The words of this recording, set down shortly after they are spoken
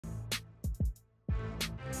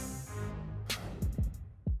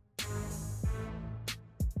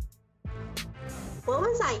What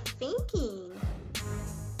was I thinking?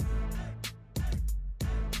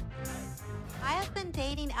 I have been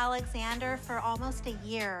dating Alexander for almost a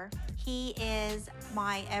year. He is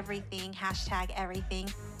my everything, #everything.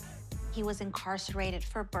 He was incarcerated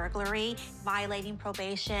for burglary, violating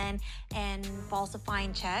probation, and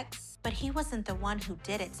falsifying checks. But he wasn't the one who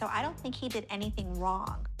did it, so I don't think he did anything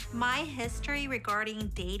wrong. My history regarding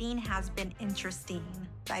dating has been interesting.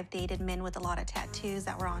 I've dated men with a lot of tattoos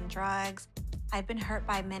that were on drugs. I've been hurt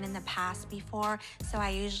by men in the past before, so I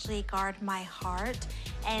usually guard my heart,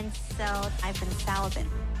 and so I've been celibate.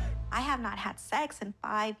 I have not had sex in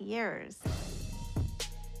 5 years.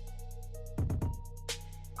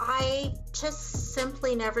 I just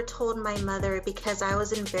simply never told my mother because I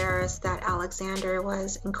was embarrassed that Alexander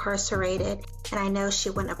was incarcerated, and I know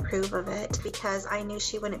she wouldn't approve of it because I knew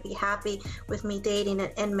she wouldn't be happy with me dating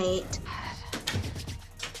an inmate.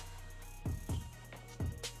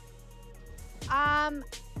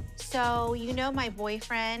 So you know my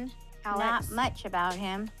boyfriend, Alex? Not much about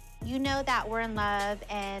him. You know that we're in love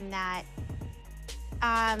and that,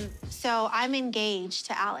 so I'm engaged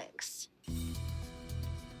to Alex.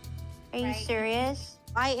 Are you serious?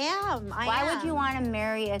 I am. Why would you want to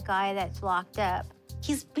marry a guy that's locked up?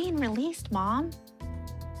 He's being released, Mom.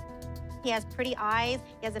 He has pretty eyes,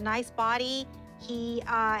 he has a nice body, he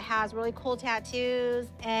has really cool tattoos,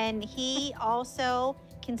 and he also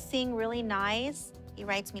can sing really nice. He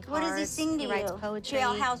writes me cards. What does he sing to you? He writes poetry.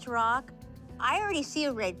 Jailhouse Rock? I already see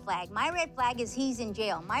a red flag. My red flag is he's in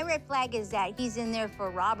jail. My red flag is that he's in there for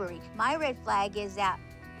robbery. My red flag is that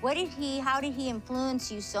how did he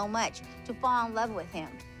influence you so much to fall in love with him?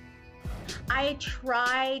 I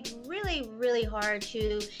tried really, really hard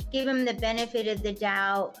to give him the benefit of the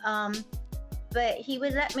doubt, but he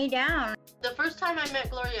would let me down. The first time I met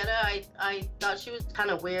Glorietta, I thought she was kind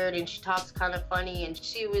of weird and she talks kind of funny and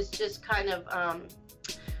she was just kind of,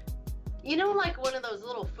 you know, like one of those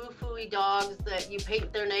little foo-foo-y dogs that you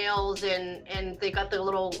paint their nails and they got the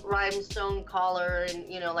little rhinestone collar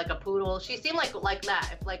and, you know, like a poodle. She seemed like that.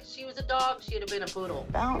 If like she was a dog, she'd have been a poodle.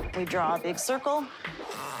 We draw a big circle.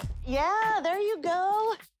 Yeah, there you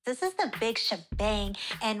go. This is the big shebang,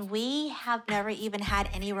 and we have never even had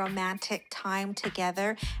any romantic time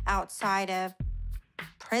together outside of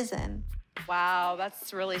prison. Wow,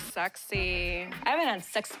 that's really sexy. I haven't had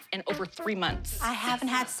sex in over 3 months. I haven't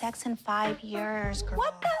had sex in 5 years, girl.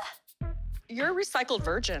 What the? You're a recycled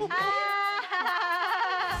virgin.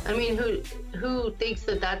 I mean, who thinks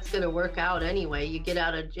that that's gonna work out anyway? You get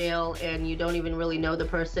out of jail and you don't even really know the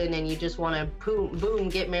person and you just wanna boom,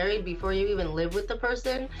 get married before you even live with the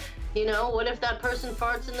person? You know, what if that person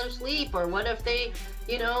farts in their sleep? Or what if they,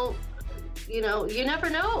 you know, you never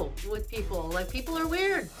know with people. Like, people are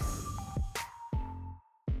weird.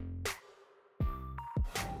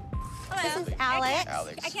 This is Alex.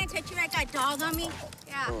 I can't touch you. I got dog on me.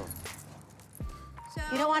 Yeah. So,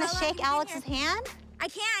 You don't want to shake Alex's hand? I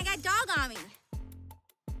can't. I got dog on me.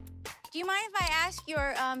 Do you mind if I ask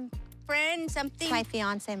your friend something? My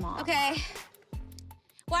fiance, Mom. Okay.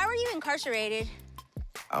 Why were you incarcerated?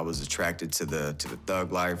 I was attracted to the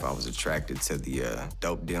thug life. I was attracted to the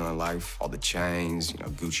dope dealing life, all the chains, you know,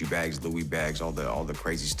 Gucci bags, Louis bags, all the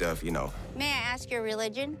crazy stuff, you know. May I ask your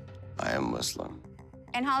religion? I am Muslim.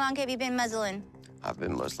 And how long have you been Muslim? I've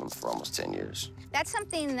been Muslim for almost 10 years. That's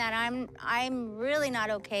something that I'm really not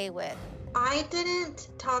okay with. I didn't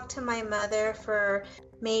talk to my mother for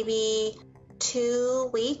maybe 2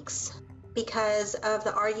 weeks because of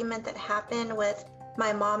the argument that happened with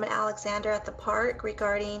my mom and Alexander at the park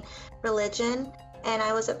regarding religion. And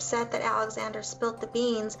I was upset that Alexander spilled the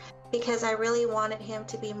beans because I really wanted him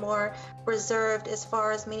to be more reserved as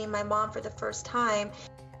far as meeting my mom for the first time.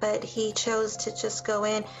 But he chose to just go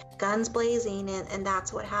in guns blazing, and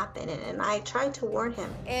that's what happened. And I tried to warn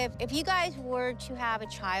him. If you guys were to have a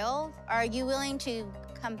child, are you willing to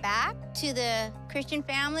come back to the Christian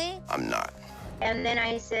family? I'm not. And then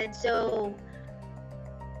I said, so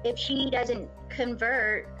if she doesn't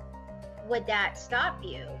convert, would that stop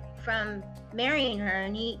you from marrying her?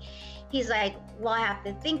 And he's like, well, I have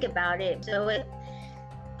to think about it. So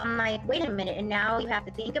I'm like, wait a minute, and now you have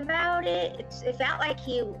to think about it? It felt like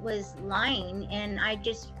he was lying, and I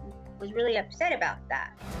just was really upset about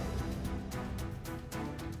that.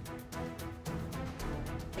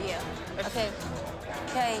 Yeah. Okay.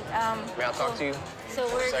 Okay. May I talk to you? So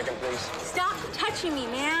for we're. a second, please. Stop touching me,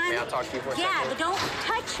 man. May I talk to you for a second? Yeah, but don't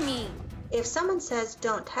touch me. If someone says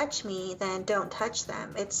don't touch me, then don't touch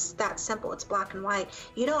them. It's that simple. It's black and white.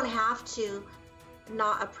 You don't have to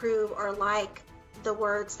not approve or like the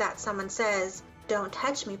words that someone says, don't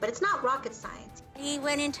touch me, but it's not rocket science. He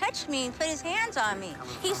went and touched me and put his hands on me.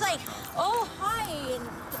 He's like, oh, hi.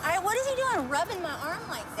 And what is he doing, rubbing my arm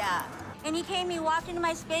like that? And he walked into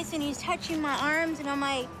my space and he's touching my arms and I'm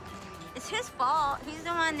like, it's his fault. He's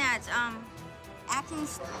the one that's acting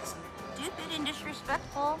stupid and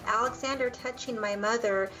disrespectful. Alexander touching my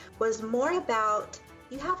mother was more about,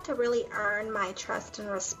 you have to really earn my trust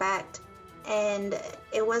and respect. And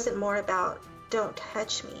it wasn't more about, don't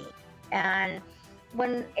touch me. And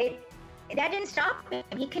that didn't stop him.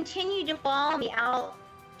 He continued to follow me out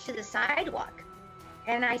to the sidewalk.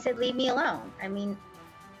 And I said, leave me alone. I mean,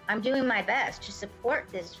 I'm doing my best to support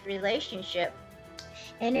this relationship.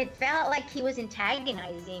 And it felt like he was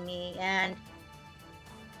antagonizing me. And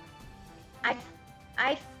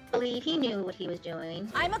I believe he knew what he was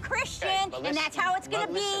doing. I'm a Christian, and that's how it's going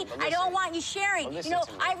to be. I don't want you sharing. You know,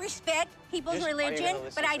 I respect people's religion,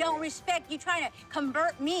 but I don't respect you trying to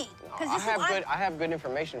convert me. No, I have good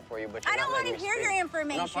information for you, but you're I don't want to hear your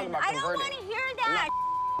information. I don't want to hear that.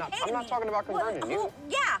 I'm not talking about converting you.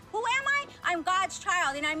 Yeah, who am I? I'm God's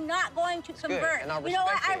child, and I'm not going to convert. And you know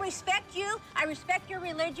what? I respect you. I respect your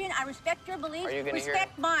religion. I respect your beliefs.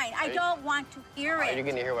 Respect mine. I don't want to hear it. Are you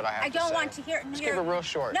going to hear what I have to say? I don't want to hear it. Just keep it real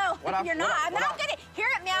short. No, you're not. I'm not going to hear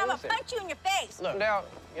it, man. I'm going to punch you in your face. Look, Dale,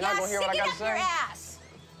 you're not going to hear what I got to say? Stick it up your ass.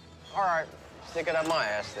 All right, stick it up my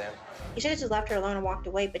ass, then. He should have just left her alone and walked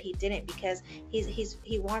away, but he didn't because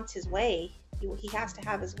he wants his way. He has to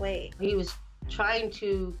have his way. He was trying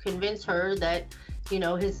to convince her that, you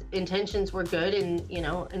know, his intentions were good, and, you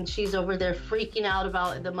know, and she's over there freaking out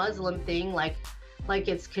about the Muslim thing like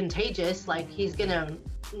it's contagious, like he's gonna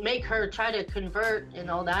make her try to convert and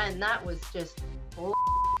all that. And that was just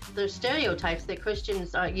there's stereotypes that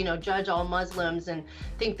Christians you know, judge all Muslims and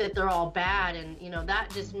think that they're all bad, and, you know,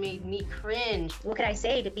 that just made me cringe. What could I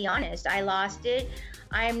say? To be honest, I lost it.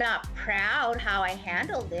 I'm not proud how I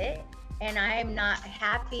handled it, and I'm not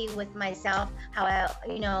happy with myself how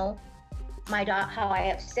how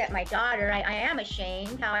I upset my daughter. I am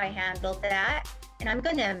ashamed how I handled that, and I'm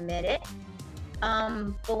gonna admit it.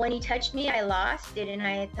 But when he touched me, I lost it, and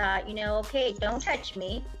I thought, you know, okay, don't touch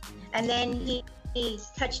me. And then he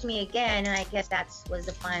touched me again, and I guess that was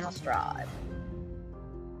the final straw.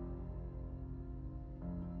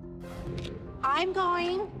 I'm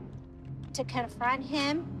going to confront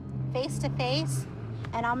him face to face,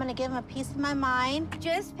 and I'm gonna give him a piece of my mind.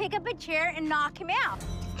 Just pick up a chair and knock him out.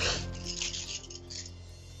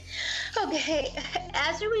 Okay,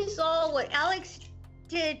 as a result, what Alex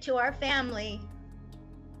did to our family,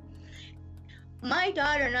 my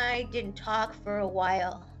daughter and I didn't talk for a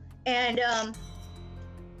while, and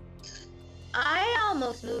I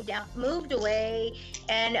almost moved away,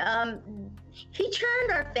 and he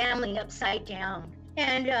turned our family upside down,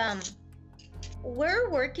 and we're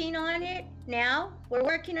working on it now. We're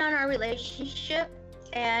working on our relationship,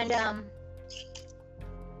 and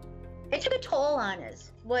it took a toll on us.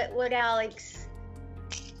 What Alex,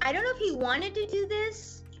 I don't know if he wanted to do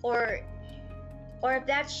this or if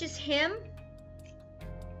that's just him,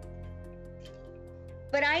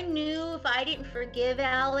 but I knew if I didn't forgive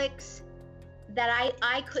Alex that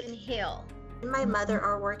I couldn't heal. My mother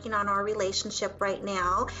are working on our relationship right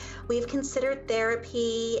now. We've considered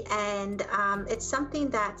therapy, and it's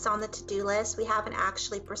something that's on the to-do list. We haven't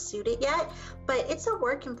actually pursued it yet, but it's a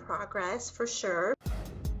work in progress for sure.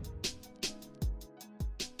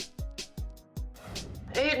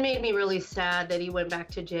 It made me really sad that he went back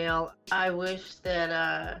to jail. I wish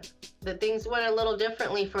that that things went a little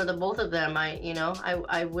differently for the both of them.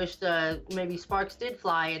 I wish maybe sparks did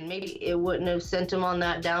fly, and maybe it wouldn't have sent him on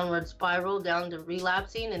that downward spiral down to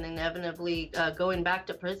relapsing and inevitably going back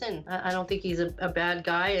to prison. I don't think he's a bad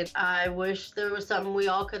guy, and I wish there was something we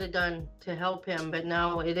all could have done to help him, but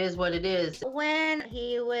now it is what it is. When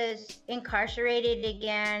he was incarcerated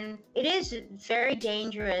again, it is very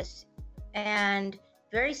dangerous and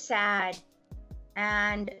very sad,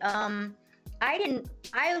 and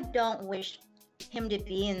I don't wish him to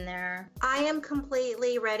be in there. I am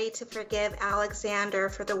completely ready to forgive Alexander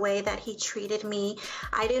for the way that he treated me.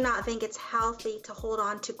 I do not think it's healthy to hold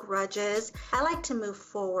on to grudges. I like to move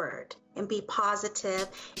forward and be positive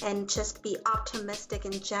and just be optimistic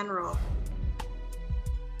in general.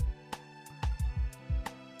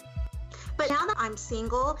 But now that I'm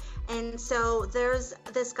single, and so there's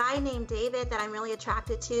this guy named David that I'm really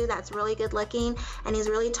attracted to that's really good looking, and he's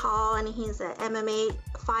really tall, and he's an MMA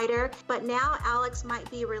fighter. But now Alex might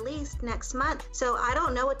be released next month, so I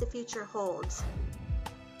don't know what the future holds.